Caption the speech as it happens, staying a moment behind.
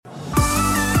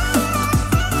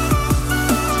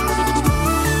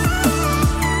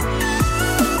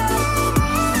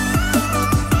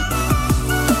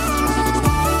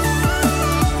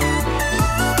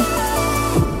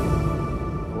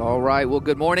right, well,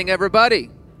 good morning, everybody.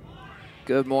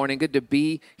 Good morning. Good to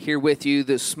be here with you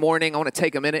this morning. I want to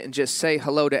take a minute and just say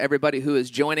hello to everybody who is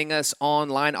joining us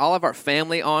online, all of our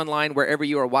family online, wherever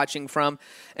you are watching from,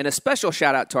 and a special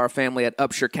shout out to our family at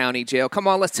Upshur County Jail. Come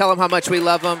on, let's tell them how much we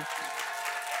love them.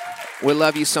 We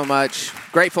love you so much.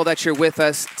 Grateful that you're with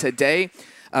us today.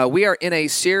 We are in a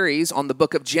series on the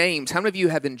book of James. How many of you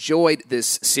have enjoyed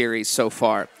this series so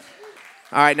far?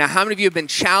 All right, now how many of you have been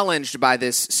challenged by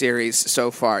this series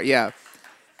so far? Yeah,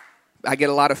 I get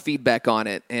a lot of feedback on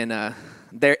it, and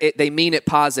they mean it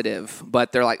positive,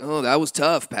 but they're like, "Oh, that was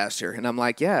tough, Pastor," and I'm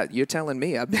like, "Yeah, you're telling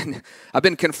me. I've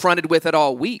been confronted with it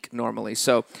all week normally,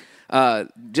 so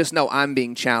just know I'm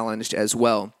being challenged as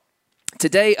well."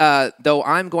 Today, though,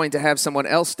 I'm going to have someone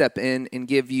else step in and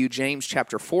give you James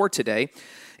chapter 4 today,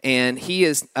 and he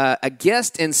is a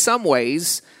guest in some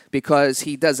ways, because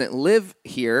he doesn't live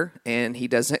here and he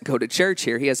doesn't go to church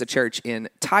here. He has a church in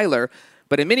Tyler.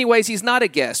 But in many ways, he's not a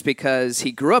guest because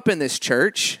he grew up in this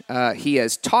church. He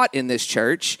has taught in this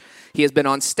church. He has been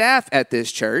on staff at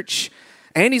this church.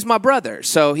 And he's my brother.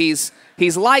 So he's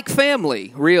like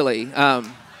family, really.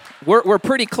 We're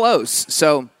pretty close.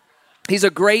 So he's a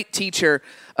great teacher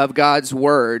of God's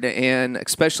word, and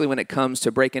especially when it comes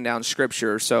to breaking down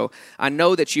scripture. So I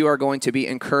know that you are going to be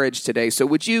encouraged today. So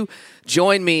would you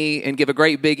join me and give a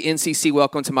great big NCC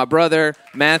welcome to my brother,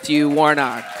 Matthew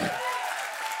Warnock.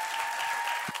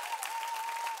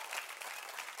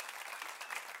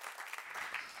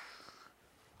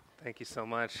 Thank you so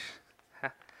much.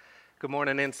 Good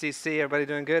morning, NCC. Everybody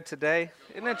doing good today?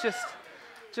 Isn't it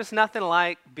just nothing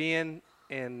like being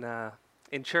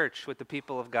in church with the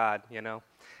people of God, you know?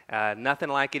 Nothing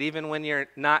like it, even when you're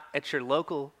not at your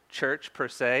local church per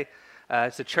se.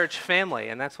 It's a church family,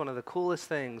 and that's one of the coolest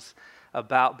things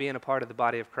about being a part of the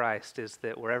body of Christ, is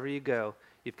that wherever you go,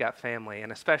 you've got family,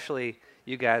 and especially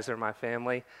you guys are my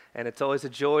family, and it's always a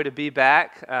joy to be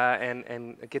back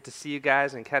and get to see you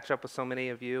guys and catch up with so many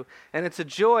of you. And it's a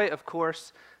joy, of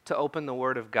course, to open the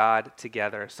Word of God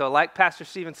together. So like Pastor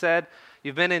Stephen said,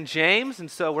 you've been in James,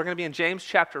 and so we're going to be in James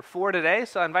chapter 4 today.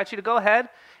 So I invite you to go ahead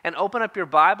and open up your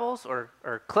Bibles or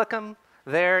click them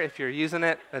there if you're using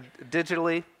it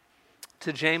digitally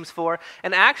to James 4.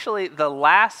 And actually, the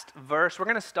last verse, we're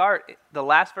going to start the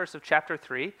last verse of chapter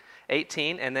 3,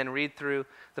 18, and then read through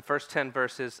the first 10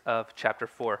 verses of chapter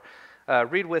 4.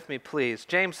 Read with me, please.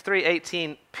 James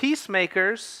 3:18,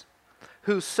 peacemakers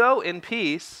who sow in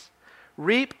peace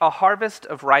reap a harvest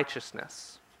of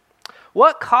righteousness.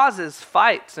 What causes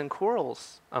fights and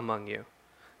quarrels among you?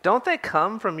 Don't they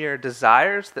come from your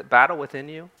desires that battle within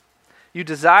you? You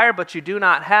desire, but you do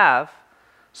not have,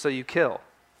 so you kill.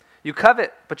 You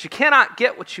covet, but you cannot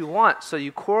get what you want, so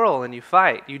you quarrel and you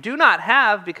fight. You do not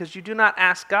have because you do not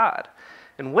ask God.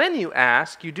 And when you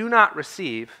ask, you do not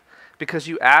receive because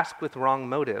you ask with wrong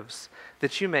motives,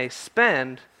 that you may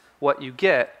spend what you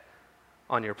get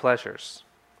on your pleasures.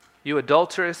 You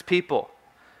adulterous people,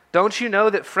 don't you know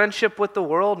that friendship with the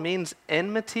world means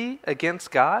enmity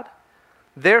against God?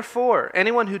 Therefore,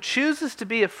 anyone who chooses to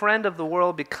be a friend of the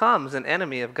world becomes an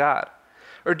enemy of God.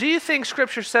 Or do you think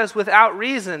Scripture says without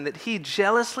reason that he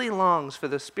jealously longs for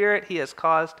the Spirit he has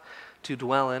caused to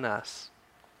dwell in us?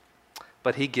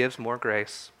 But he gives more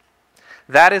grace.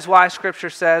 That is why Scripture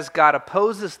says God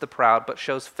opposes the proud but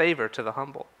shows favor to the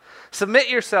humble. Submit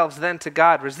yourselves then to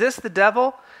God. Resist the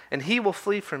devil and he will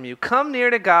flee from you. Come near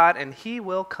to God and he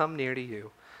will come near to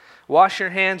you. Wash your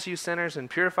hands, you sinners, and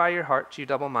purify your hearts, you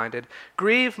double-minded.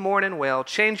 Grieve, mourn, and wail.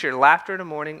 Change your laughter to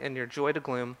mourning and your joy to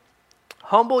gloom.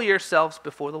 Humble yourselves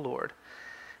before the Lord,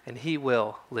 and he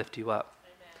will lift you up.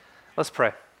 Amen. Let's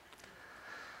pray.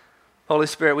 Holy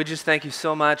Spirit, we just thank you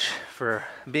so much for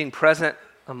being present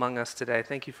among us today.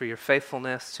 Thank you for your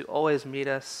faithfulness to always meet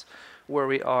us where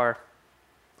we are.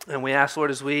 And we ask,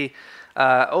 Lord, as we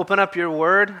open up your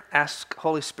word, ask,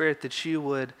 Holy Spirit, that you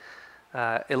would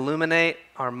illuminate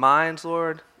our minds,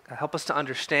 Lord. Help us to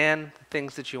understand the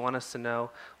things that you want us to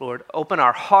know. Lord, open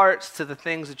our hearts to the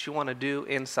things that you want to do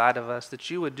inside of us, that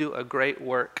you would do a great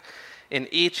work in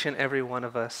each and every one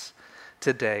of us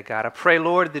today, God. I pray,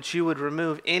 Lord, that you would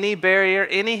remove any barrier,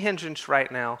 any hindrance right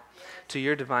now to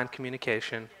your divine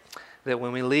communication, that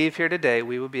when we leave here today,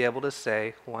 we will be able to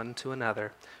say one to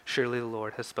another, surely the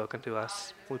Lord has spoken to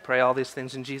us. We pray all these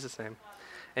things in Jesus' name.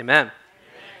 Amen.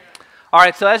 All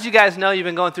right, so as you guys know, you've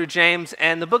been going through James,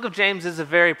 and the book of James is a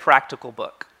very practical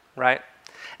book, right?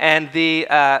 And the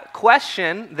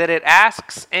question that it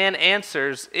asks and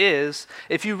answers is,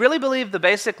 if you really believe the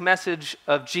basic message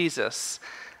of Jesus,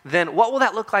 then what will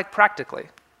that look like practically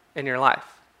in your life?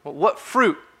 What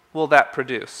fruit will that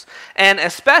produce? And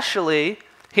especially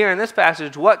here in this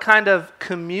passage what kind of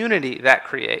community that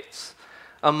creates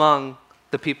among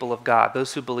the people of God,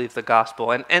 those who believe the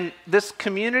gospel. And this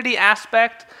community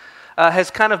aspect has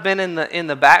kind of been in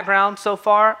the background so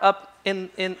far up in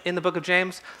the book of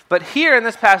James. But here in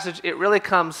this passage, it really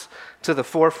comes to the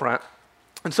forefront.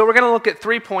 And so we're going to look at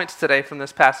 3 points today from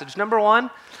this passage. Number 1,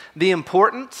 the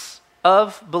importance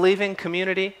of believing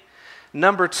community.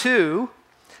 Number 2,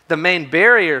 the main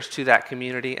barriers to that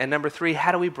community. And number 3,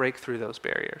 how do we break through those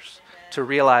barriers to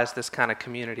realize this kind of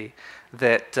community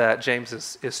that James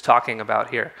is talking about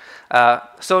here.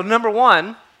 So number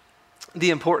 1, the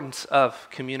importance of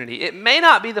community. It may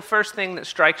not be the first thing that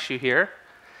strikes you here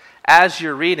as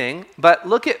you're reading, but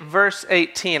look at verse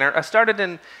 18. I started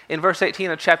in verse 18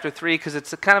 of chapter 3 because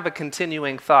it's kind of a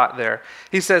continuing thought there.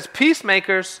 He says,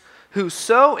 peacemakers who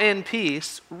sow in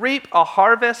peace reap a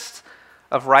harvest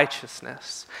of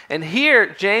righteousness. And here,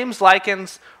 James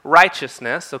likens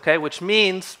righteousness, okay, which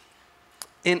means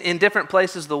in different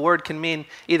places the word can mean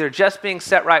either just being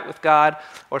set right with God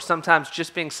or sometimes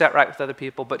just being set right with other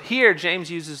people. But here, James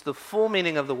uses the full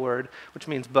meaning of the word, which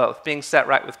means both, being set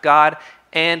right with God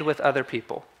and with other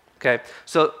people. Okay,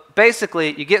 so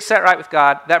basically, you get set right with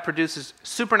God, that produces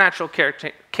supernatural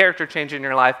character change in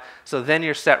your life, so then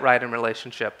you're set right in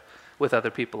relationship with other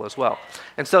people as well.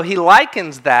 And so he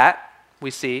likens that,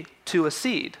 we see, to a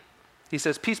seed. He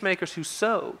says, peacemakers who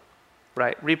sow,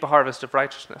 right, reap a harvest of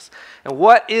righteousness. And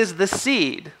what is the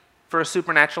seed for a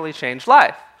supernaturally changed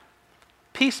life?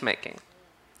 Peacemaking.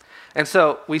 And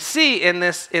so we see in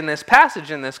this passage,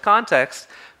 in this context,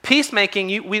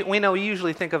 peacemaking, we know we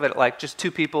usually think of it like just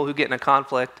two people who get in a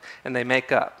conflict and they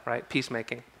make up, right?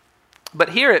 Peacemaking. But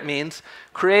here it means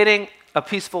creating a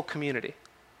peaceful community,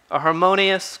 a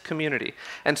harmonious community.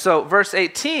 And so verse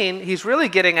 18, he's really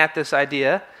getting at this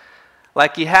idea,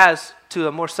 like he has to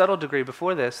a more subtle degree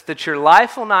before this, that your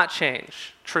life will not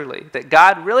change, truly. That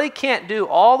God really can't do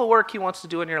all the work he wants to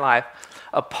do in your life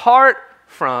apart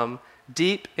from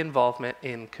deep involvement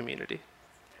in community.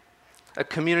 A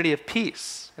community of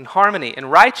peace and harmony and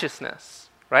righteousness,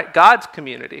 right? God's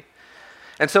community.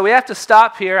 And so we have to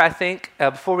stop here, I think,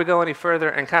 before we go any further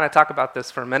and kind of talk about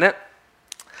this for a minute.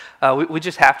 We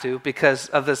just have to because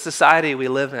of the society we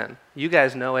live in. You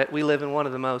guys know it. We live in one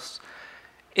of the most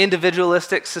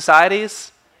individualistic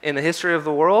societies in the history of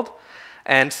the world.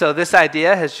 And so this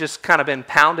idea has just kind of been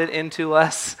pounded into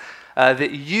us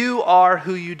that you are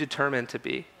who you determine to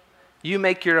be. You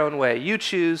make your own way. You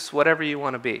choose whatever you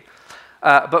want to be.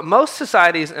 But most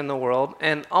societies in the world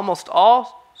and almost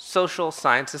all social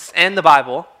scientists and the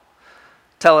Bible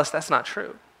tell us that's not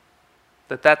true,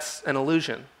 that that's an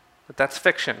illusion, that that's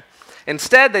fiction.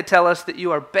 Instead, they tell us that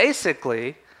you are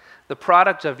basically the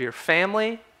product of your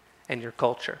family and your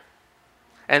culture.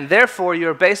 And therefore,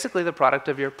 you're basically the product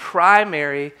of your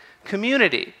primary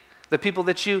community, the people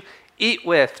that you eat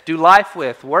with, do life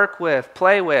with, work with,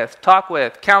 play with, talk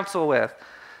with, counsel with.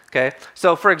 Okay?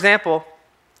 So, for example,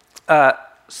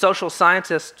 social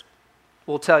scientists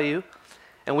will tell you,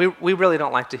 and we really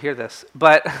don't like to hear this,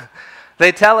 but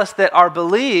they tell us that our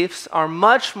beliefs are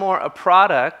much more a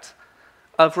product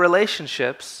of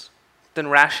relationships than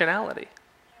rationality,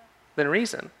 than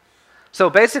reason. So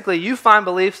basically, you find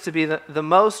beliefs to be the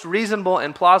most reasonable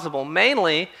and plausible,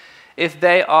 mainly if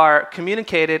they are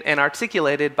communicated and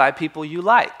articulated by people you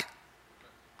like,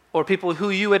 or people who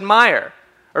you admire,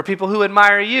 or people who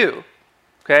admire you.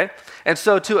 Okay? And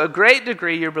so to a great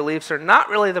degree, your beliefs are not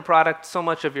really the product so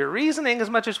much of your reasoning as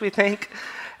much as we think,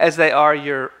 as they are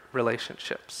your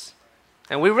relationships.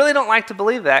 And we really don't like to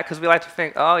believe that because we like to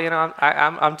think, oh,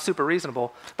 I'm super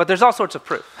reasonable. But there's all sorts of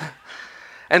proof.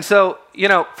 And so,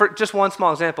 for just one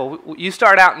small example, you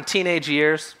start out in teenage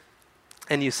years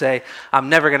and you say, I'm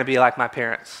never going to be like my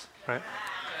parents, right?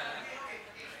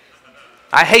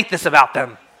 I hate this about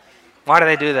them. Why do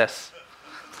they do this?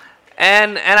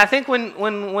 And I think when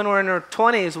we're in our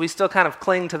 20s, we still kind of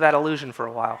cling to that illusion for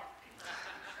a while.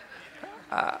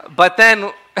 But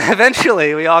then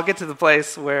eventually we all get to the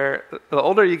place where the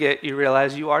older you get, you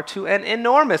realize you are to an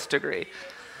enormous degree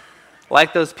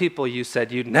like those people you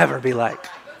said you'd never be like,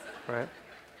 right?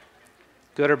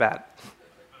 Good or bad.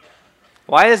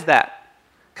 Why is that?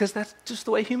 Because that's just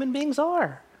the way human beings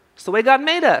are. It's the way God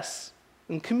made us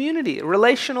in community,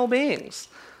 relational beings,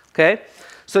 okay?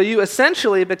 So you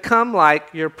essentially become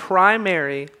like your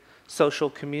primary social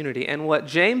community. And what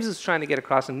James is trying to get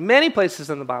across, and many places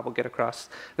in the Bible get across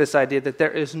this idea that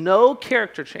there is no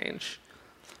character change,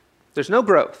 there's no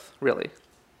growth, really,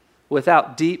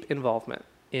 without deep involvement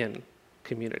in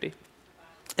community.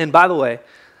 And by the way,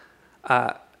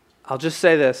 I'll just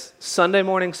say this. Sunday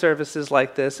morning services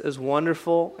like this, as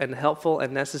wonderful and helpful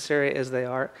and necessary as they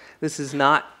are, this is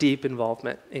not deep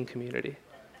involvement in community.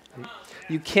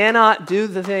 You cannot do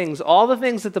all the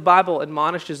things that the Bible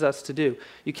admonishes us to do.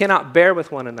 You cannot bear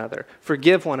with one another,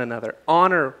 forgive one another,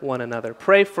 honor one another,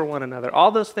 pray for one another.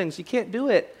 All those things, you can't do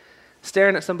it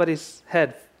staring at somebody's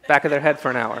back of their head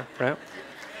for an hour, right?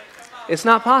 It's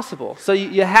not possible. So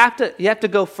you have to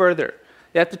go further.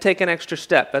 You have to take an extra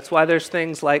step. That's why there's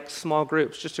things like small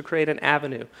groups, just to create an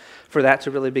avenue for that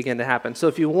to really begin to happen. So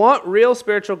if you want real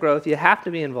spiritual growth, you have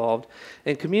to be involved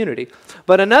in community.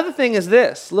 But another thing is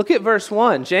this. Look at verse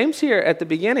 1. James here at the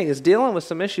beginning is dealing with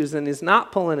some issues, and he's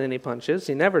not pulling any punches.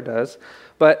 He never does.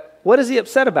 But what is he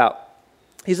upset about?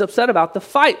 He's upset about the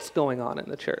fights going on in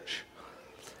the church.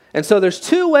 And so there's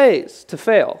two ways to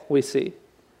fail, we see,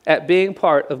 at being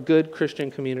part of good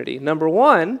Christian community. Number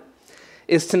one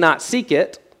is to not seek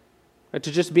it, or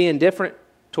to just be indifferent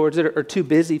towards it, or too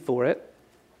busy for it.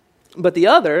 But the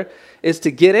other is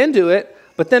to get into it,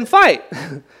 but then fight,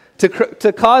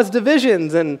 to cause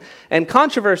divisions and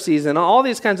controversies and all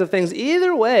these kinds of things.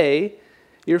 Either way,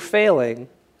 you're failing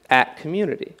at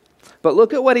community. But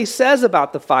look at what he says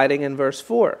about the fighting in verse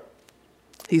 4.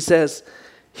 He says,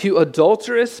 "You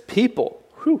adulterous people."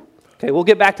 Whew. Okay, we'll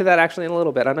get back to that actually in a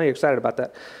little bit. I know you're excited about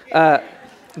that.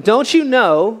 Don't you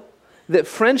know that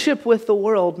friendship with the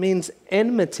world means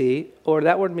enmity, or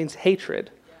that word means hatred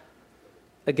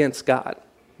against God?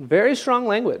 Very strong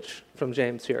language from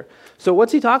James here. So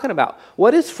what's he talking about?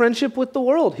 What is friendship with the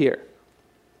world here?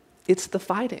 It's the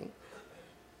fighting.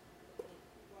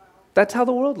 That's how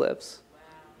the world lives.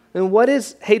 And what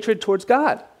is hatred towards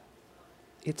God?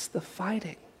 It's the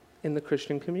fighting in the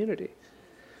Christian community.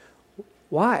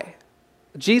 Why?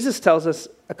 Jesus tells us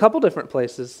a couple different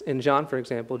places. In John, for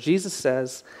example, Jesus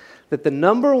says that the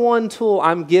number one tool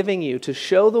I'm giving you to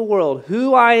show the world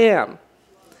who I am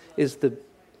is the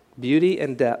beauty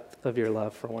and depth of your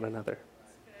love for one another.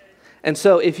 And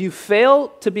so if you fail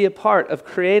to be a part of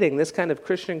creating this kind of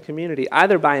Christian community,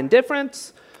 either by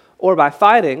indifference or by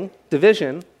fighting,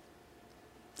 division,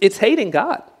 it's hating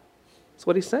God. That's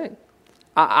what he's saying.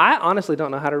 I honestly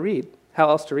don't know how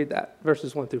else to read that,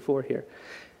 verses 1 through 4 here.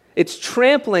 It's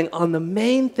trampling on the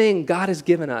main thing God has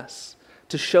given us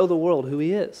to show the world who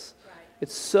he is.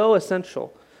 It's so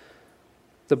essential.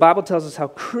 The Bible tells us how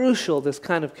crucial this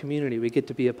kind of community we get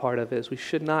to be a part of is. We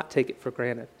should not take it for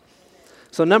granted.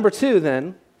 So number 2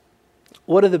 then,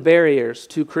 what are the barriers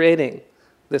to creating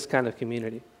this kind of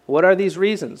community? What are these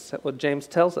reasons? That's what James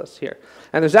tells us here.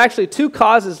 And there's actually 2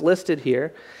 causes listed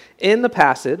here in the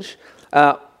passage.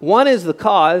 One is the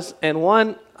cause, and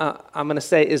one, I'm going to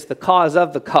say, is the cause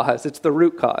of the cause. It's the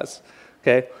root cause.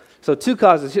 Okay? So 2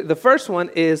 causes. The first one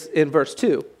is in verse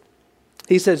 2.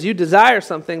 He says, "You desire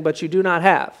something, but you do not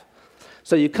have.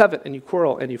 So you covet and you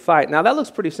quarrel and you fight." Now that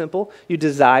looks pretty simple. You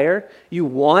desire, you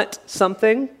want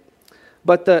something,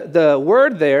 but the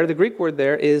word there, the Greek word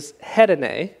there is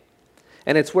hedone,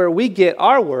 and it's where we get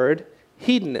our word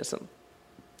hedonism.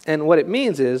 And what it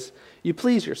means is you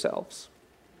please yourselves.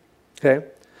 Okay?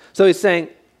 So he's saying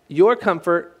your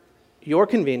comfort, your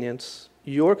convenience,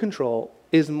 your control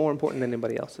is more important than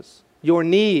anybody else's. Your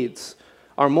needs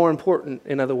are more important,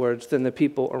 in other words, than the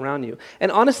people around you.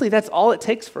 And honestly, that's all it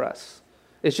takes for us.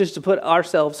 It's just to put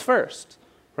ourselves first,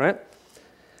 right?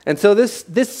 And so this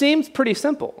seems pretty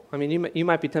simple. I mean, you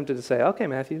might be tempted to say, "Okay,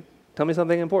 Matthew, tell me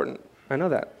something important." I know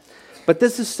that. But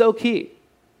this is so key.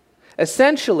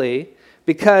 Essentially,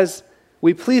 because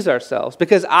we please ourselves,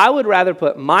 because I would rather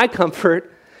put my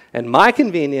comfort and my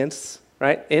convenience,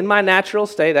 right, in my natural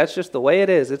state. That's just the way it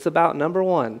is. It's about number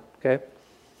 1, okay?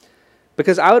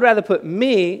 Because I would rather put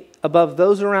me above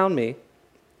those around me.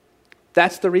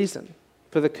 That's the reason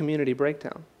for the community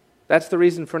breakdown. That's the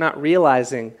reason for not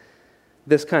realizing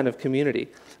this kind of community.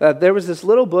 There was this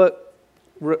little book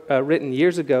written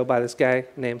years ago by this guy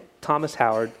named Thomas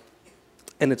Howard,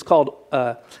 and it's called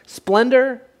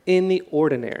Splendor in the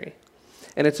Ordinary.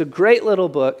 And it's a great little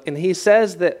book, and he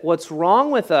says that what's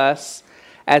wrong with us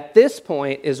at this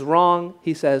point is wrong,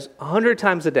 he says, 100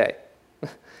 times a day.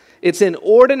 It's in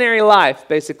ordinary life,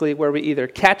 basically, where we either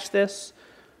catch this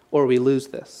or we lose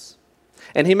this.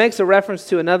 And he makes a reference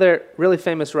to another really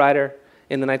famous writer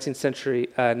in the 19th century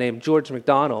named George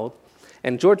MacDonald.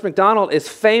 And George MacDonald is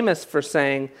famous for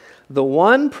saying, "The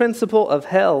one principle of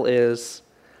hell is,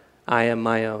 I am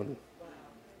my own."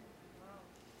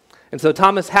 And so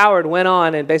Thomas Howard went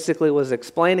on and basically was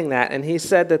explaining that, and he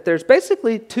said that there's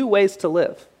basically 2 ways to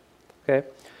live. Okay?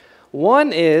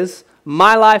 One is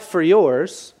my life for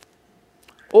yours,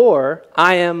 or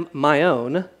I am my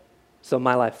own, so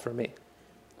my life for me.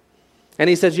 And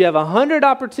he says you have 100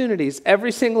 opportunities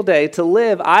every single day to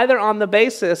live either on the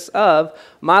basis of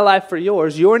my life for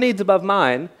yours, your needs above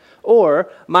mine,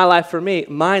 or my life for me,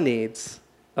 my needs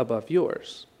above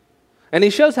yours. And he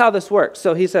shows how this works.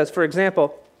 So he says, for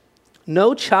example,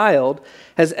 no child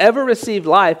has ever received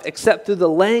life except through the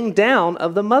laying down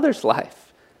of the mother's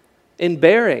life in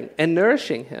bearing and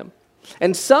nourishing him.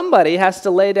 And somebody has to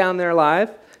lay down their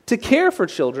life to care for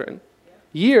children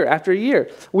year after year.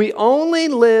 We only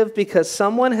live because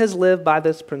someone has lived by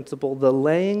this principle, the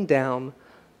laying down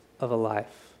of a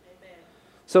life. Amen.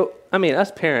 So,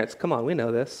 us parents, come on, we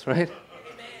know this, right?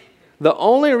 Amen. The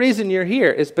only reason you're here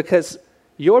is because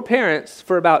your parents,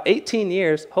 for about 18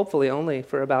 years, hopefully only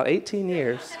for about 18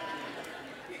 years,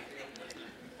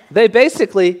 they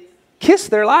basically kiss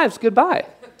their lives goodbye.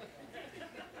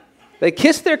 They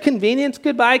kiss their convenience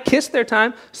goodbye, kiss their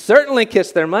time, certainly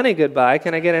kiss their money goodbye.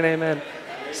 Can I get an amen?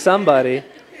 Somebody.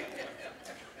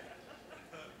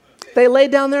 They lay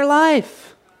down their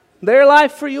life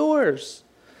for yours.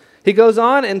 He goes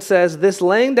on and says, this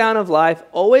laying down of life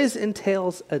always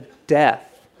entails a death.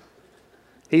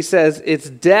 He says, it's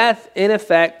death in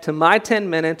effect to my 10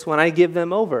 minutes when I give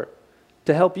them over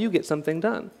to help you get something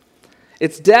done.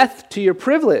 It's death to your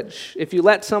privilege if you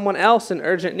let someone else in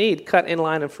urgent need cut in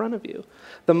line in front of you.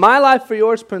 The my life for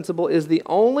yours principle is the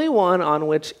only one on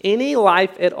which any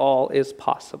life at all is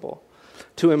possible.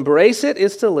 To embrace it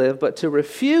is to live, but to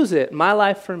refuse it, my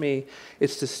life for me,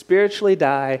 is to spiritually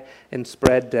die and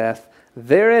spread death.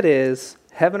 There it is,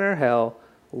 heaven or hell,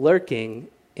 lurking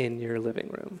in your living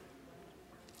room.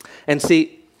 And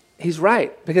see, he's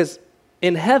right, because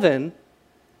in heaven,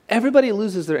 everybody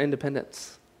loses their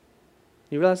independence.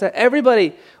 You realize that?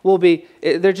 Everybody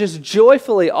they're just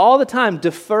joyfully all the time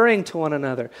deferring to one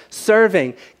another,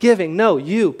 serving, giving, no,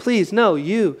 you, please, no,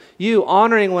 you,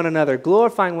 honoring one another,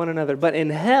 glorifying one another. But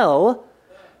in hell,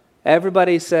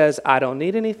 everybody says, I don't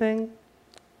need anything,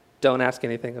 don't ask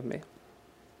anything of me.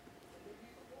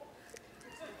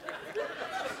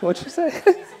 What'd you say?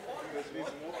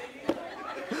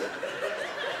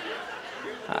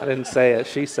 I didn't say it,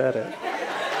 she said it.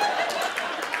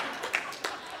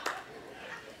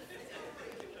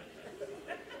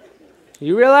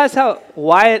 You realize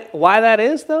why that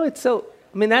is, though?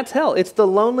 That's hell. It's the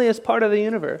loneliest part of the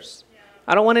universe.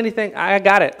 I don't want anything. I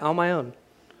got it on my own.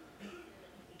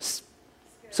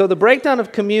 So the breakdown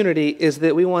of community is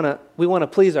that we want to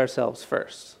please ourselves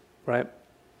first, right?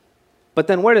 But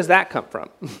then where does that come from?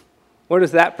 Where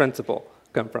does that principle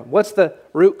come from? What's the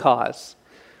root cause?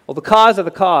 Well, the cause of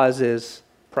the cause is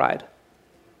pride.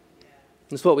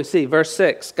 That's what we see. Verse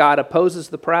 6, God opposes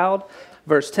the proud.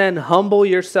 Verse 10, humble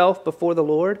yourself before the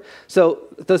Lord. So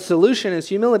the solution is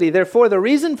humility. Therefore, the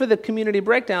reason for the community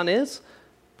breakdown is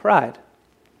pride.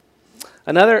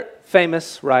 Another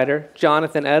famous writer,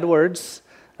 Jonathan Edwards,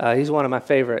 he's one of my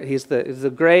favorite. He's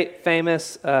the great,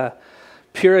 famous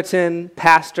Puritan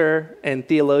pastor and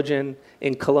theologian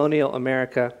in colonial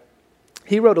America.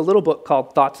 He wrote a little book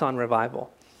called Thoughts on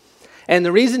Revival. And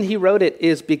the reason he wrote it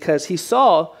is because he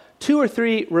saw 2 or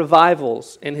 3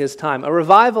 revivals in his time. A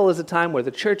revival is a time where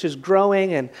the church is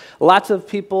growing and lots of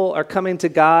people are coming to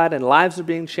God and lives are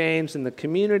being changed and the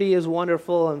community is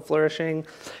wonderful and flourishing.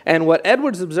 And what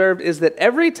Edwards observed is that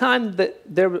every time that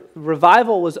their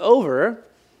revival was over,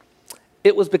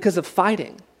 it was because of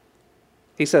fighting.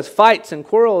 He says fights and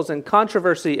quarrels and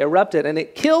controversy erupted and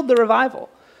it killed the revival.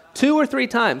 2 or 3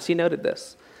 times he noted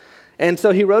this. And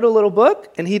so he wrote a little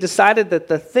book and he decided that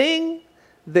the thing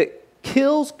that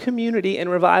kills community and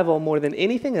revival more than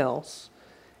anything else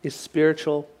is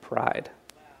spiritual pride.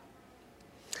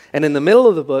 And in the middle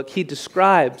of the book, he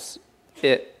describes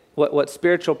it, what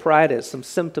spiritual pride is, some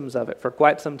symptoms of it for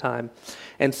quite some time.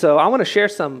 And so I want to share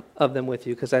some of them with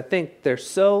you because I think they're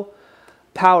so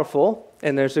powerful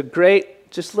and there's a great,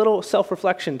 just little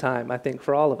self-reflection time, I think,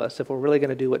 for all of us if we're really going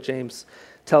to do what James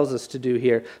tells us to do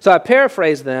here. So I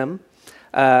paraphrased them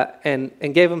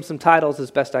and gave him some titles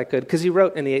as best I could, because he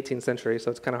wrote in the 18th century,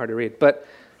 so it's kind of hard to read. But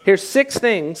here's 6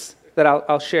 things that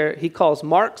I'll share. He calls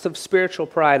marks of spiritual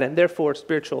pride and therefore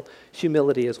spiritual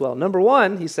humility as well. Number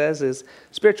 1, he says, is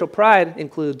spiritual pride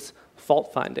includes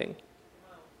fault-finding.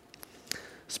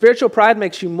 Spiritual pride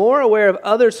makes you more aware of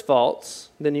others' faults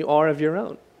than you are of your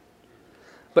own.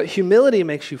 But humility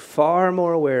makes you far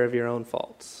more aware of your own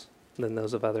faults than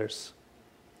those of others.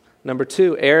 Number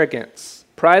 2, arrogance.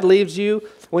 Pride leaves you,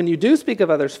 when you do speak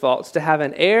of others' faults, to have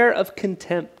an air of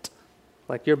contempt,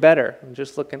 like you're better, and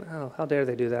just looking, oh, how dare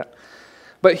they do that.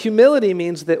 But humility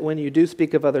means that when you do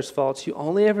speak of others' faults, you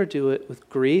only ever do it with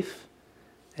grief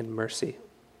and mercy.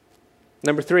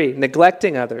 Number 3,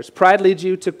 neglecting others. Pride leads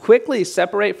you to quickly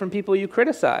separate from people you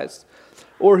criticize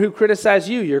or who criticize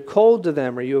you. You're cold to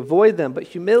them or you avoid them. But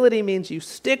humility means you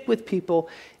stick with people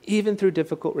even through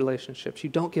difficult relationships. You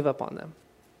don't give up on them.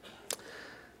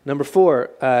 Number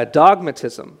 4,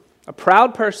 dogmatism. A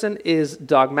proud person is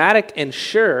dogmatic and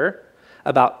sure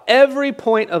about every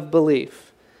point of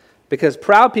belief. Because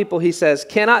proud people, he says,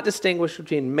 cannot distinguish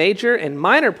between major and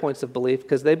minor points of belief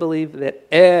because they believe that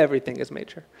everything is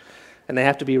major. And they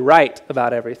have to be right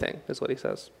about everything, is what he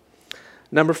says.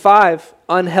 Number 5,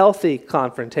 unhealthy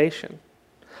confrontation.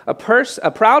 A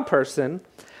proud person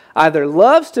either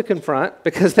loves to confront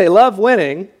because they love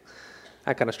winning.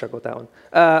 I kind of struggle with that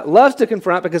one. Loves to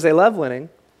confront because they love winning.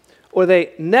 Or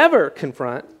they never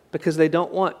confront because they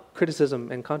don't want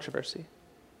criticism and controversy.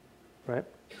 Right?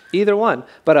 Either one.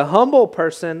 But a humble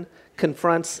person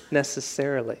confronts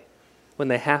necessarily when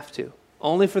they have to.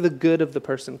 Only for the good of the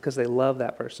person because they love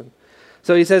that person.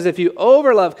 So he says if you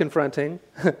overlove confronting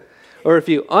or if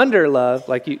you underlove,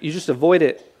 like you just avoid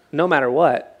it no matter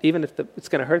what, even if it's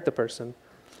going to hurt the person,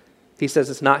 he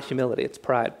says it's not humility, it's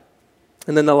pride.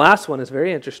 And then the last one is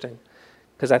very interesting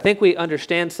because I think we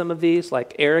understand some of these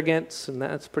like arrogance, and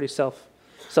that's a pretty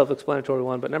self-explanatory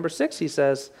one. But number 6, he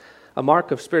says, a mark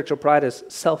of spiritual pride is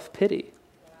self-pity.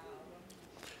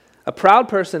 A proud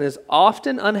person is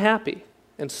often unhappy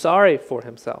and sorry for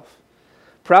himself.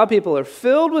 Proud people are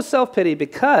filled with self-pity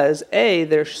because, A,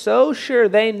 they're so sure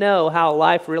they know how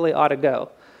life really ought to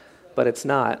go, but it's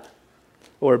not.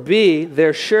 Or B,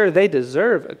 they're sure they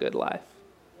deserve a good life,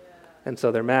 and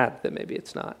so they're mad that maybe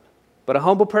it's not. But a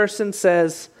humble person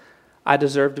says, I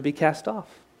deserve to be cast off,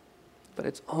 but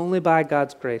it's only by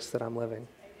God's grace that I'm living.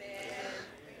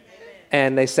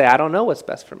 And they say, I don't know what's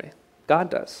best for me.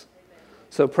 God does.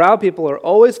 So proud people are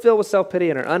always filled with self-pity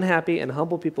and are unhappy, and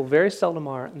humble people very seldom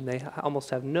are, and they almost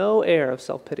have no air of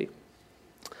self-pity.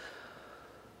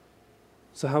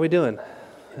 So how are we doing?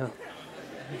 Yeah.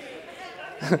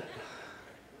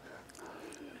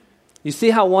 You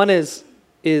see how one is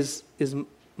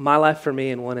my life for me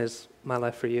and one is my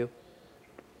life for you?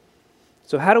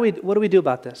 So what do we do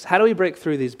about this? How do we break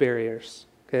through these barriers?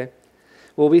 Okay.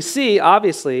 Well, we see,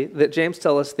 obviously, that James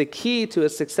tells us the key to a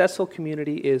successful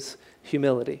community is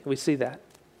humility. We see that.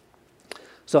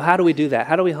 So how do we do that?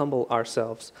 How do we humble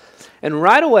ourselves? And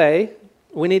right away,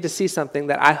 we need to see something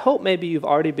that I hope maybe you've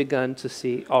already begun to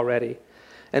see already.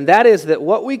 And that is that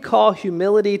what we call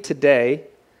humility today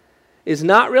is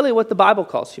not really what the Bible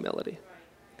calls humility.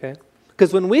 Okay?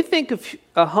 Because when we think of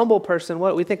a humble person,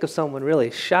 what we think of someone really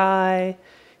shy,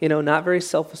 not very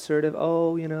self-assertive.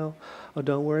 Oh,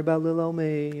 don't worry about little old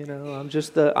me. I'm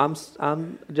just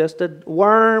a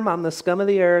worm. I'm the scum of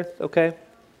the earth. Okay,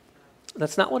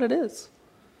 that's not what it is.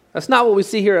 That's not what we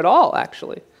see here at all.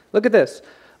 Actually, look at this.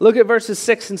 Look at verses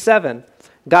 6 and 7.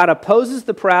 God opposes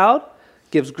the proud,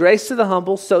 gives grace to the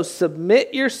humble. So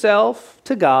submit yourself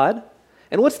to God.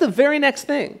 And what's the very next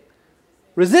thing?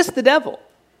 Resist the devil.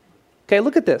 Okay,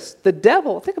 look at this. The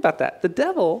devil. Think about that. The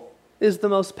devil is the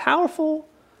most powerful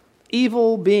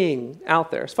evil being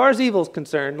out there. As far as evil is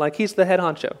concerned, like he's the head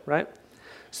honcho, right?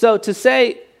 So to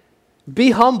say,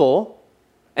 be humble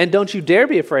and don't you dare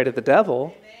be afraid of the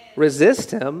devil,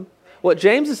 resist him. What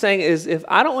James is saying is if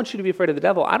I don't want you to be afraid of the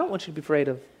devil, I don't want you to be afraid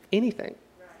of anything,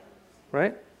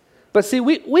 right? But see,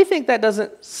 we think that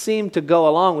doesn't seem to go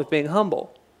along with being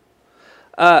humble.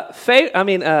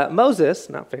 Moses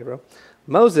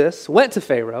went to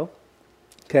Pharaoh.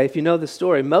 Okay, if you know the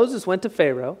story, Moses went to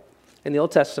Pharaoh in the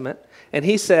Old Testament, and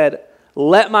he said,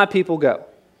 let my people go.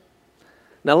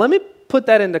 Now, let me put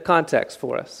that into context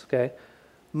for us, okay?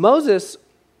 Moses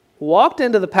walked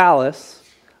into the palace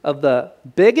of the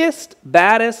biggest,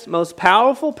 baddest, most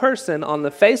powerful person on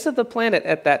the face of the planet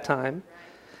at that time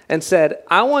and said,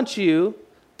 I want you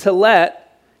to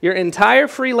let your entire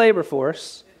free labor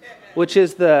force, which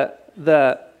is the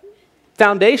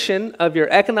foundation of your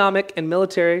economic and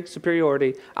military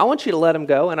superiority, I want you to let them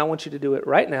go, and I want you to do it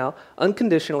right now,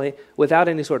 unconditionally, without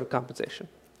any sort of compensation.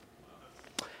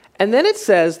 And then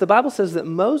the Bible says that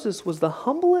Moses was the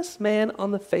humblest man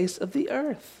on the face of the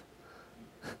earth.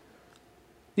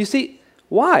 You see,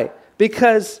 why?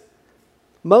 Because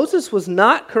Moses was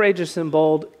not courageous and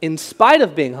bold in spite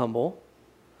of being humble.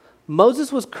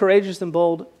 Moses was courageous and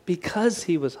bold because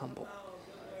he was humble.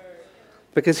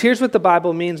 Because here's what the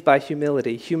Bible means by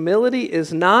humility. Humility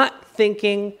is not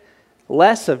thinking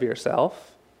less of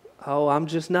yourself. Oh, I'm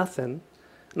just nothing.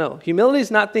 No, humility is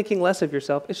not thinking less of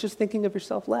yourself. It's just thinking of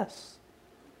yourself less.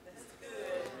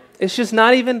 It's just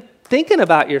not even thinking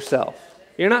about yourself.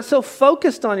 You're not so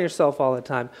focused on yourself all the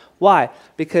time. Why?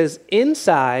 Because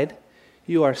inside,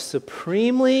 you are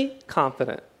supremely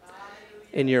confident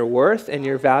in your worth and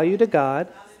your value to God,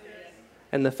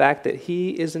 and the fact that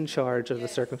He is in charge of the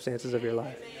circumstances of your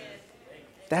life.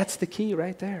 That's the key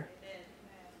right there.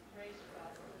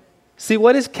 See,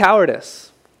 what is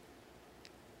cowardice?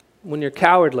 When you're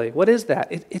cowardly, what is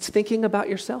that? It's thinking about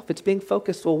yourself. It's being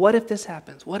focused. Well, what if this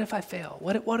happens? What if I fail?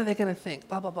 What are they going to think?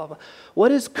 Blah, blah, blah, blah.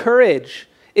 What is courage?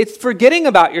 It's forgetting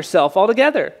about yourself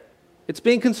altogether. It's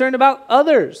being concerned about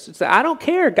others. It's I don't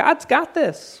care. God's got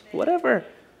this. Whatever.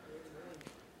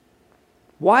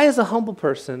 Why is a humble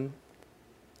person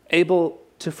able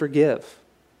to forgive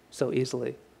so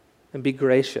easily and be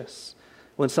gracious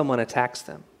when someone attacks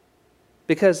them?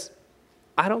 Because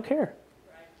I don't care.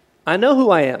 I know who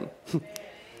I am.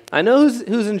 I know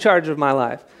who's in charge of my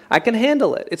life. I can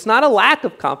handle it. It's not a lack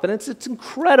of confidence. It's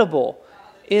incredible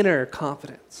inner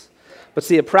confidence. But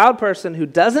see, a proud person who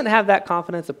doesn't have that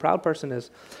confidence, a proud person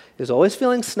is always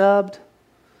feeling snubbed,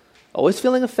 always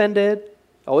feeling offended,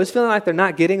 always feeling like they're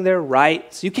not getting their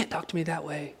rights. You can't talk to me that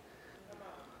way.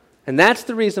 And that's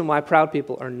the reason why proud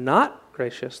people are not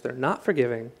gracious. They're not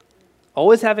forgiving,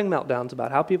 always having meltdowns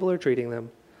about how people are treating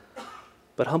them.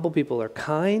 But humble people are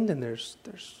kind, and there's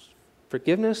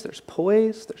forgiveness, there's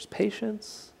poise, there's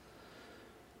patience.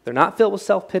 They're not filled with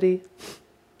self-pity.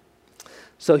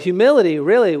 So humility,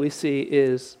 really, we see,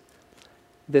 is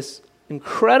this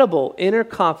incredible inner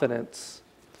confidence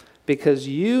because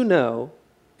you know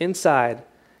inside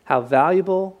how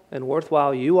valuable and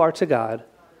worthwhile you are to God,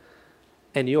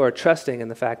 and you are trusting in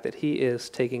the fact that He is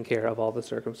taking care of all the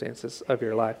circumstances of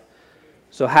your life.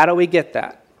 So how do we get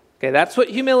that? Okay, that's what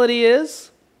humility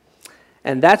is,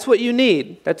 and that's what you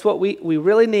need. That's what we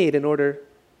really need in order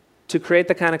to create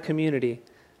the kind of community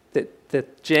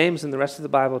that James and the rest of the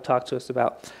Bible talk to us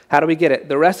about. How do we get it?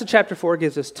 The rest of chapter 4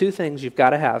 gives us two things you've got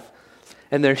to have,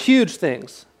 and they're huge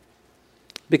things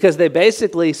because they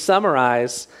basically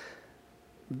summarize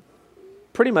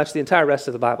pretty much the entire rest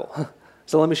of the Bible.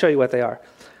 So let me show you what they are.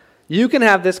 You can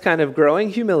have this kind of growing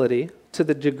humility to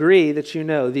the degree that you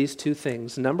know these two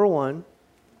things. Number one,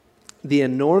 the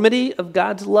enormity of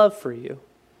God's love for you.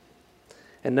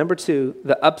 And number two,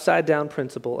 the upside-down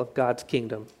principle of God's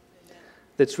kingdom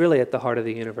that's really at the heart of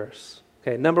the universe.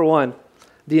 Okay, number one,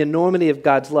 the enormity of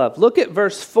God's love. Look at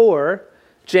verse 4.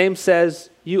 James says,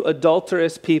 you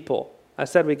adulterous people. I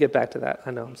said we'd get back to that.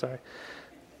 I know, I'm sorry.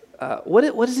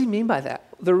 What does he mean by that?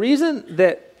 The reason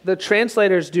that the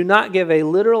translators do not give a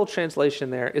literal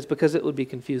translation there is because it would be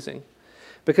confusing.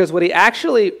 Because what he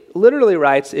actually literally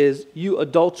writes is, you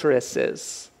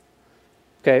adulteresses.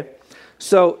 Okay?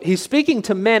 So he's speaking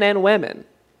to men and women,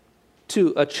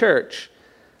 to a church,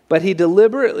 but he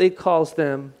deliberately calls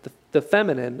them, the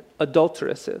feminine,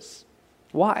 adulteresses.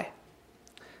 Why?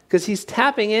 Because he's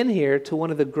tapping in here to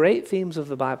one of the great themes of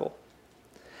the Bible.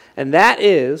 And that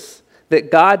is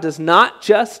that God does not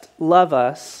just love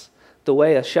us the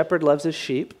way a shepherd loves his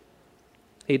sheep.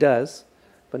 He does,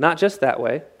 but not just that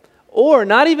way. Or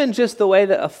not even just the way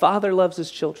that a father loves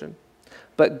his children.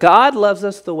 But God loves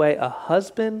us the way a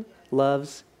husband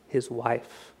loves his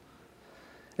wife.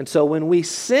 And so when we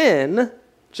sin,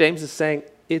 James is saying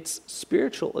it's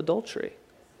spiritual adultery.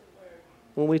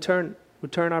 When we turn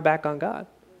our back on God.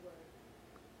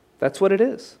 That's what it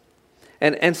is.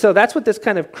 And so that's what this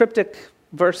kind of cryptic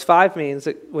verse 5 means,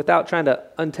 without trying to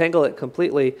untangle it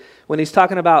completely. When he's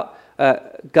talking about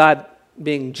God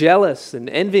being jealous and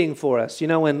envying for us. You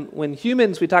know, when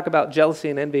humans, we talk about jealousy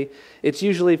and envy, it's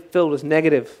usually filled with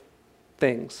negative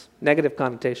things, negative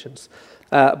connotations.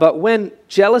 But when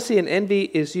jealousy and envy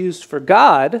is used for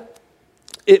God,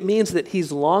 it means that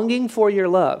he's longing for your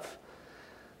love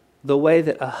the way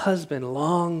that a husband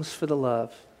longs for the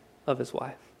love of his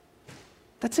wife.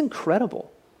 That's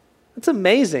incredible. That's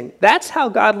amazing. That's how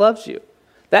God loves you.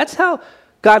 That's how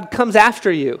God comes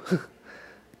after you.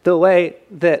 The way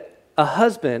that a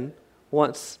husband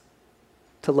wants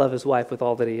to love his wife with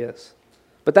all that he is.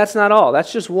 But that's not all.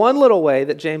 That's just one little way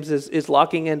that James is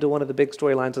locking into one of the big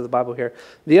storylines of the Bible here.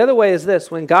 The other way is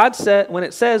this. When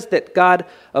it says that God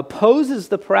opposes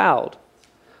the proud,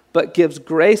 but gives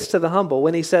grace to the humble,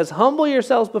 when he says, humble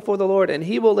yourselves before the Lord and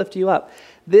he will lift you up,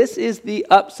 this is the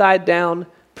upside down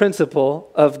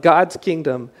principle of God's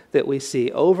kingdom that we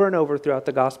see over and over throughout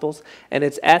the Gospels, and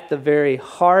it's at the very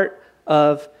heart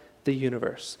of the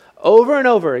universe. Over and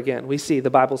over again, we see the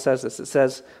Bible says this. It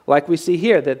says, like we see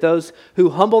here, that those who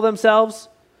humble themselves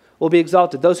will be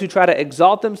exalted. Those who try to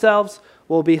exalt themselves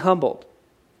will be humbled.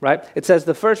 Right? It says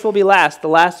the first will be last, the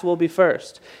last will be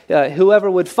first. Whoever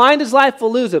would find his life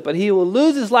will lose it, but he who will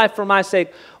lose his life for my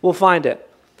sake will find it.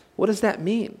 What does that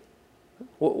mean?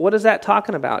 What is that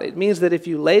talking about? It means that if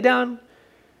you lay down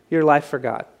your life for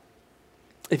God,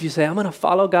 if you say, I'm going to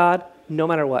follow God no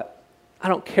matter what, I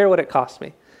don't care what it costs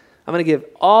me. I'm going to give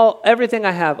everything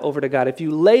I have over to God. If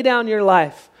you lay down your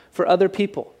life for other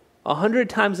people 100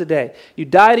 times a day, you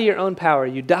die to your own power,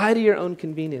 you die to your own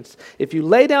convenience. If you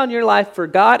lay down your life for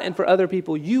God and for other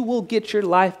people, you will get your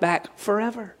life back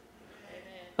forever.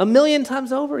 1,000,000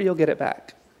 times over, you'll get it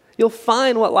back. You'll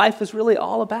find what life is really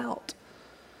all about.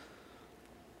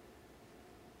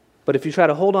 But if you try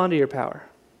to hold on to your power,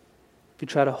 if you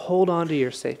try to hold on to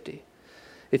your safety,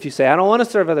 if you say, I don't want to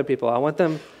serve other people, I want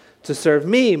them to serve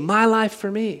me, my life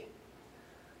for me,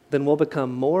 then we'll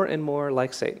become more and more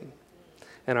like Satan.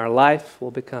 And our life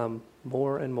will become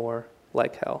more and more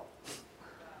like hell.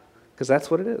 Because that's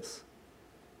what it is.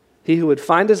 He who would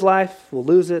find his life will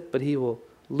lose it, but he will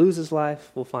lose his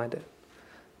life will find it.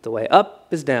 The way up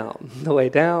is down. The way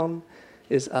down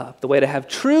is up. The way to have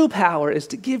true power is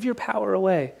to give your power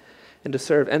away and to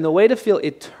serve. And the way to feel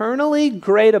eternally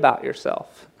great about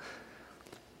yourself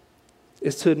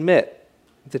is to admit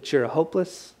that you're a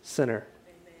hopeless sinner.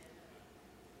 Amen.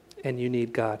 And you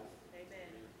need God. Amen.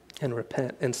 And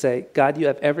repent and say, God, you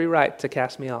have every right to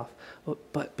cast me off.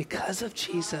 But because of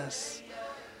Jesus,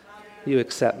 you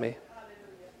accept me.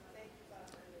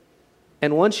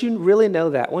 And once you really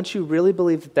know that, once you really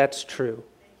believe that that's true,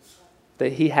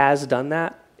 that he has done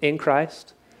that in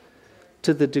Christ,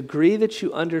 to the degree that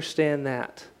you understand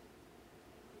that,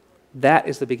 that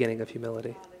is the beginning of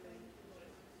humility.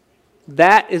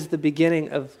 That is the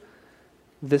beginning of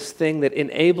this thing that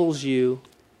enables you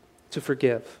to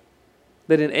forgive,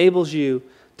 that enables you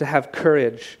to have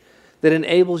courage, that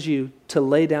enables you to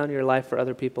lay down your life for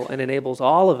other people, and enables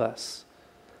all of us,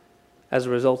 as a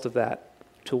result of that,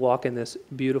 to walk in this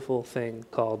beautiful thing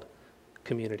called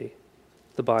community,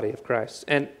 the body of Christ.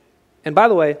 And by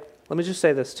the way, let me just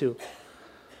say this too.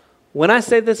 When I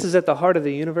say this is at the heart of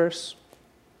the universe,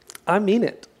 I mean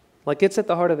it. Like it's at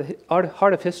the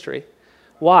heart of history.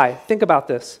 Why? Think about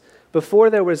this. Before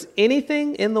there was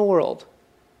anything in the world,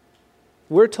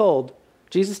 we're told,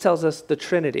 Jesus tells us the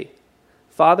Trinity,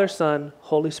 Father, Son,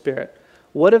 Holy Spirit.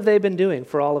 What have they been doing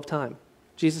for all of time?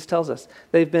 Jesus tells us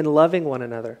they've been loving one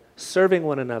another, serving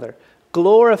one another,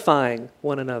 glorifying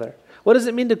one another. What does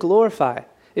it mean to glorify?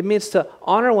 It means to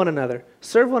honor one another,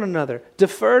 serve one another,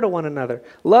 defer to one another,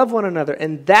 love one another.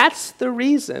 And that's the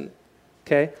reason,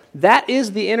 okay? That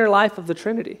is the inner life of the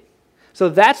Trinity. So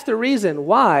that's the reason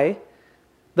why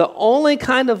the only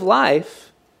kind of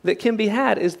life that can be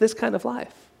had is this kind of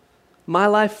life. My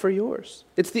life for yours.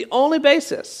 It's the only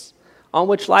basis on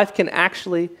which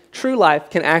true life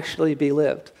can actually be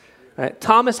lived. Right?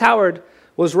 Thomas Howard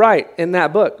was right in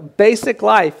that book. Basic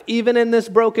life, even in this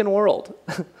broken world,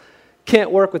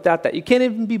 can't work without that. You can't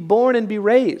even be born and be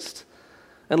raised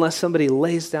unless somebody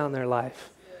lays down their life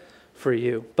for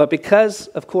you. But because,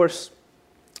 of course,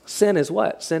 sin is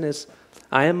what? Sin is,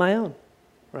 I am my own,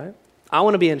 right? I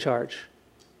want to be in charge.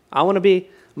 I want to be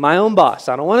my own boss.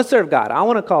 I don't want to serve God. I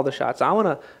want to call the shots. I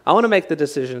want to make the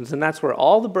decisions. And that's where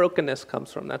all the brokenness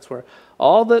comes from. That's where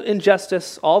all the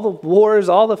injustice, all the wars,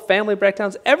 all the family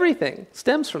breakdowns, everything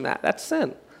stems from that. That's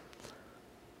sin.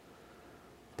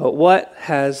 But what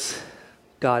has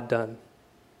God done?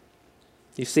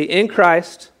 You see, in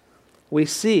Christ, we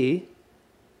see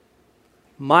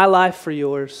my life for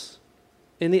yours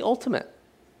in the ultimate.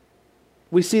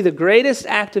 We see the greatest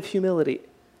act of humility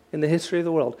in the history of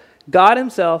the world. God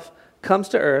himself comes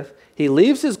to earth. He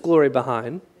leaves his glory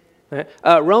behind. Right?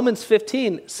 Romans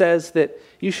 15 says that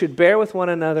you should bear with one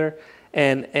another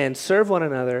and serve one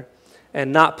another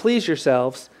and not please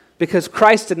yourselves because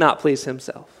Christ did not please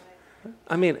himself.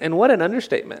 I mean, and what an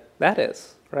understatement that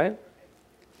is, right?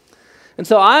 And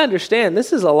so I understand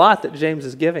this is a lot that James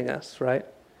is giving us, right?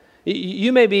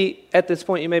 You may be, at this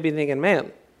point, you may be thinking,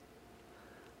 man,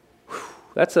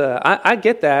 I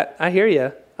get that. I hear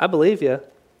you. I believe you.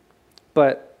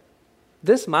 But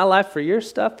this, my life for your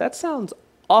stuff, that sounds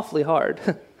awfully hard.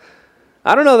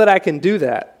 I don't know that I can do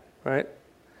that, right?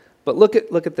 But look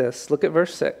at this. Look at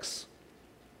verse 6.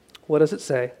 What does it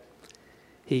say?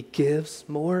 He gives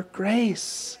more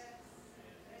grace.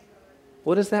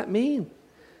 What does that mean?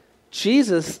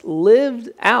 Jesus lived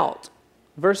out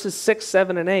verses 6,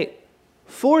 7, and 8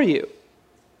 for you.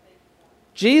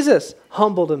 Jesus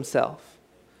humbled himself.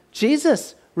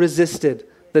 Jesus resisted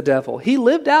the devil. He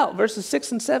lived out verses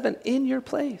 6 and 7 in your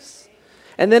place.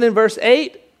 And then in verse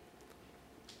 8,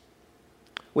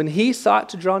 when he sought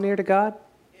to draw near to God,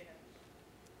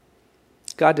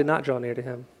 God did not draw near to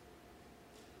him.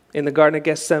 In the Garden of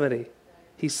Gethsemane,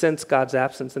 he sensed God's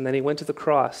absence, and then he went to the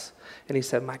cross, and he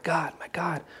said, my God,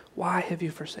 why have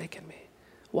you forsaken me?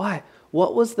 Why?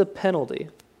 What was the penalty?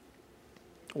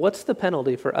 What's the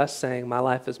penalty for us saying, my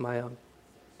life is my own?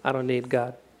 I don't need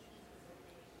God.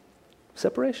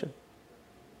 Separation.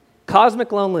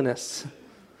 Cosmic loneliness.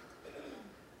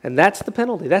 And that's the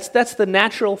penalty. That's the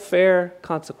natural, fair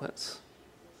consequence.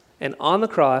 And on the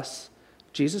cross,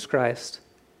 Jesus Christ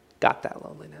got that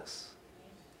loneliness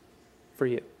for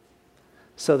you.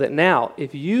 So that now,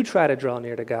 if you try to draw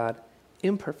near to God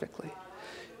imperfectly,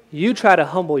 you try to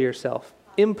humble yourself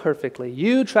imperfectly,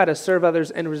 you try to serve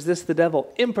others and resist the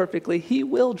devil imperfectly, he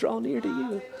will draw near to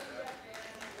you.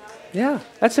 Yeah,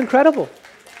 that's incredible.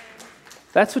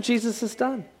 That's what Jesus has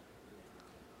done.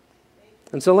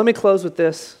 And so let me close with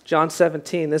this, John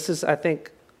 17. This is, I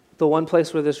think, the one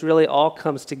place where this really all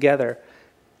comes together,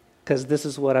 because this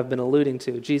is what I've been alluding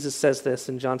to. Jesus says this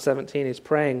in John 17. He's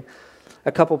praying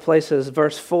a couple places.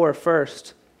 Verse 4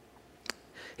 first.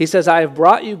 He says, I have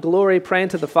brought you glory, praying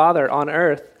to the Father on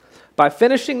earth, by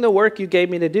finishing the work you gave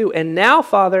me to do. And now,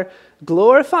 Father,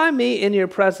 glorify me in your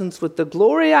presence with the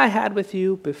glory I had with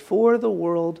you before the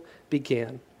world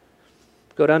began.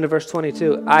 Go down to verse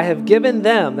 22. I have given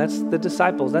them, that's the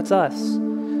disciples, that's us,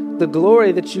 the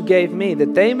glory that you gave me,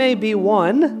 that they may be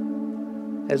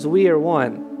one as we are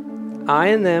one, I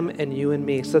and them and you and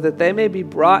me, so that they may be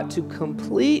brought to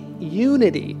complete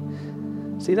unity.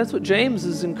 See, that's what James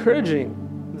is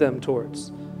encouraging them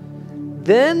towards.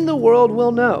 Then the world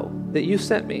will know that you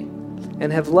sent me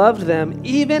and have loved them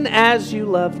even as you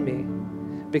loved me,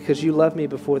 because you loved me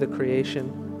before the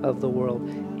creation of the world.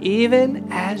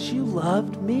 Even as you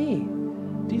loved me.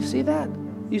 Do you see that?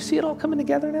 You see it all coming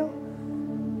together now?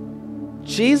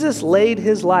 Jesus laid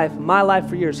his life, my life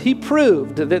for yours. He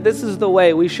proved that this is the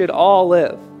way we should all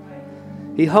live.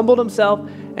 He humbled himself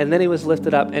and then he was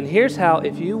lifted up. And here's how,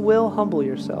 if you will humble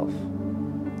yourself,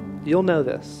 you'll know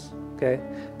this, okay?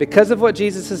 Because of what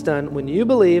Jesus has done, when you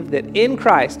believe that in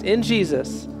Christ, in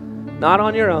Jesus, not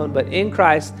on your own, but in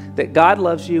Christ, that God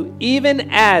loves you even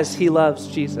as he loves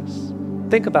Jesus.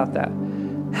 Think about that.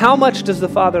 How much does the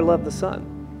Father love the Son?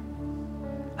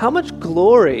 How much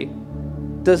glory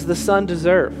does the Son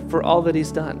deserve for all that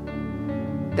he's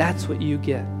done? That's what you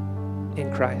get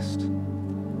in Christ.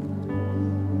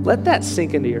 Let that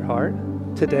sink into your heart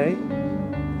today.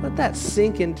 Let that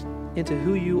sink into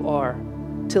who you are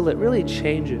till it really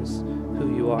changes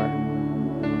who you are.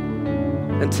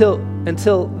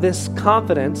 Until this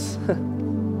confidence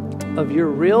of your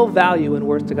real value and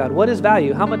worth to God. What is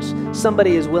value? How much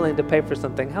somebody is willing to pay for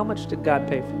something. How much did God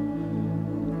pay for?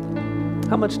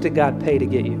 How much did God pay to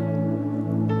get you?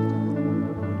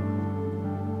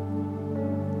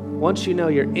 Once you know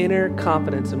your inner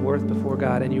confidence and worth before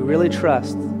God, and you really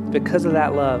trust, because of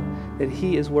that love, that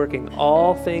he is working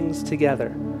all things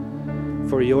together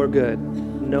for your good,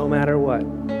 no matter what.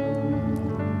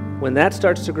 When that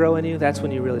starts to grow in you, that's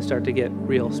when you really start to get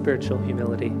real spiritual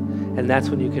humility. And that's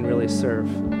when you can really serve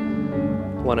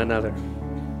one another.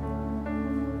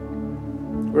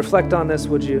 Reflect on this,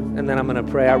 would you? And then I'm going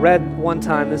to pray. I read one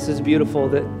time, this is beautiful,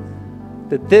 that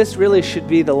this really should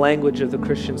be the language of the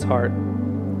Christian's heart.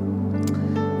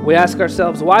 We ask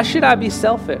ourselves, why should I be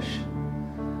selfish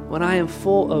when I am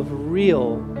full of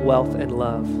real wealth and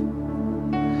love?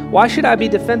 Why should I be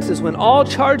defensive when all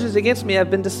charges against me have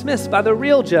been dismissed by the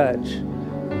real judge?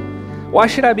 Why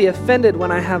should I be offended when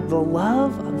I have the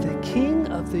love of the King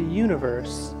of the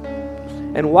universe?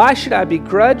 And why should I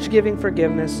begrudge-giving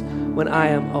forgiveness when I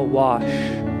am awash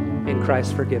in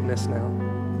Christ's forgiveness now?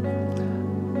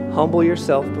 Humble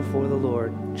yourself before the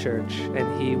Lord, church,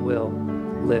 and he will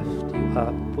lift you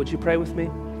up. Would you pray with me?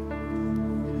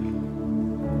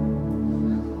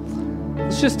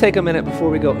 Let's just take a minute before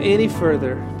we go any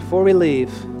further, before we leave.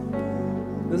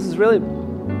 This is really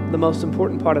the most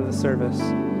important part of the service.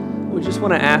 We just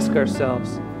want to ask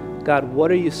ourselves, God,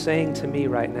 what are you saying to me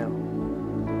right now?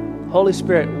 Holy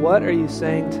Spirit, what are you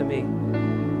saying to me?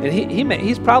 And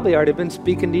he's probably already been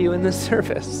speaking to you in this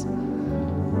service.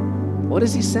 What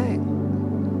is he saying?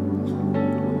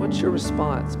 What's your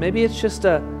response? Maybe it's just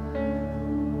a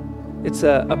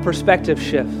perspective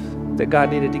shift that God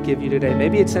needed to give you today.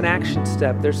 Maybe it's an action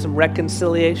step. There's some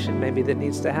reconciliation maybe that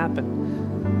needs to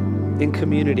happen in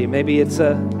community. Maybe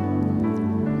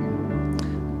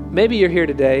you're here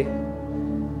today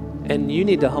and you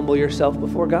need to humble yourself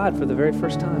before God for the very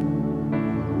first time.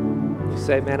 You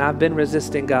say, man, I've been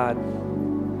resisting God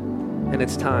and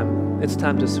it's time. It's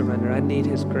time to surrender. I need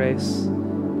his grace.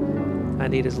 I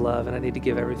need his love, and I need to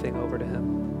give everything over to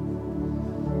him.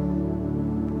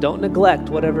 Don't neglect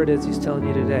whatever it is he's telling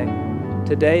you today.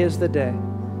 Today is the day.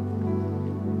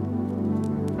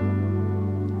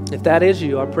 If that is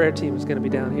you, our prayer team is going to be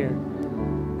down here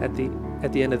at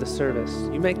the end of the service.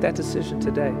 You make that decision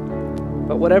today.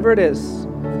 But whatever it is,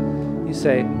 you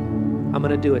say, I'm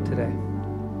going to do it today.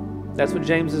 That's what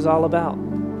James is all about.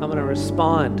 I'm going to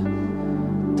respond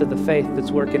to the faith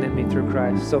that's working in me through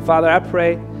Christ. So, Father, I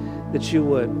pray that you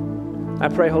would. I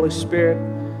pray, Holy Spirit,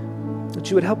 that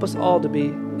you would help us all to be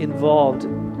involved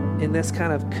in this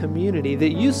kind of community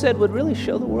that you said would really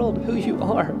show the world who you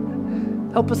are.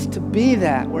 Help us to be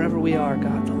that wherever we are,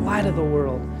 God, the light of the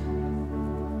world.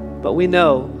 But we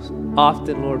know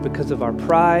often, Lord, because of our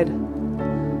pride,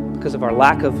 because of our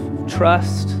lack of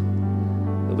trust,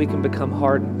 that we can become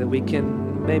hardened, that we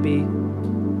can maybe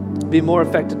be more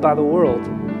affected by the world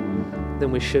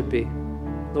than we should be.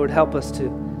 Lord, help us to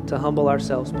humble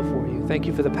ourselves before you. Thank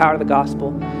you for the power of the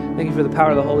gospel. Thank you for the power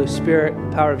of the Holy Spirit,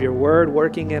 the power of your word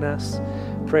working in us.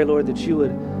 Pray, Lord, that you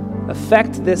would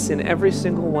affect this in every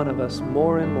single one of us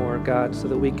more and more, God, so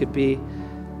that we could be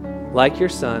like your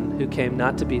Son, who came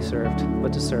not to be served,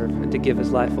 but to serve and to give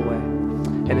his life away.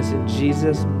 And it's in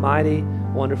Jesus' mighty,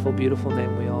 wonderful, beautiful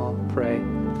name we all pray.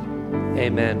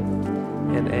 Amen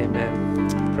and amen.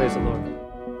 Praise the Lord.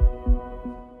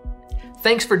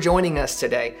 Thanks for joining us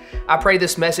today. I pray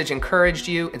this message encouraged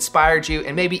you, inspired you,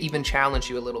 and maybe even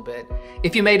challenged you a little bit.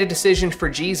 If you made a decision for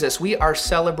Jesus, we are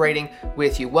celebrating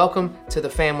with you. Welcome to the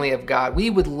family of God.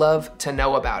 We would love to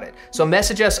know about it. So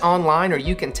message us online, or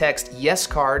you can text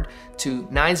YesCard to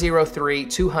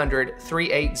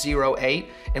 903-200-3808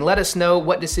 and let us know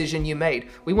what decision you made.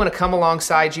 We want to come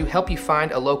alongside you, help you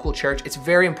find a local church. It's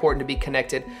very important to be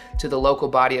connected to the local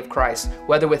body of Christ,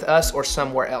 whether with us or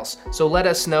somewhere else. So let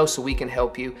us know so we can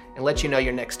help you and let you know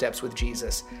your next steps with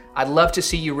Jesus. I'd love to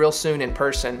see you real soon in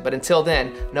person, but until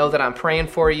then, know that I'm praying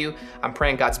for you. I'm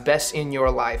praying God's best in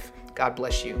your life. God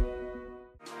bless you.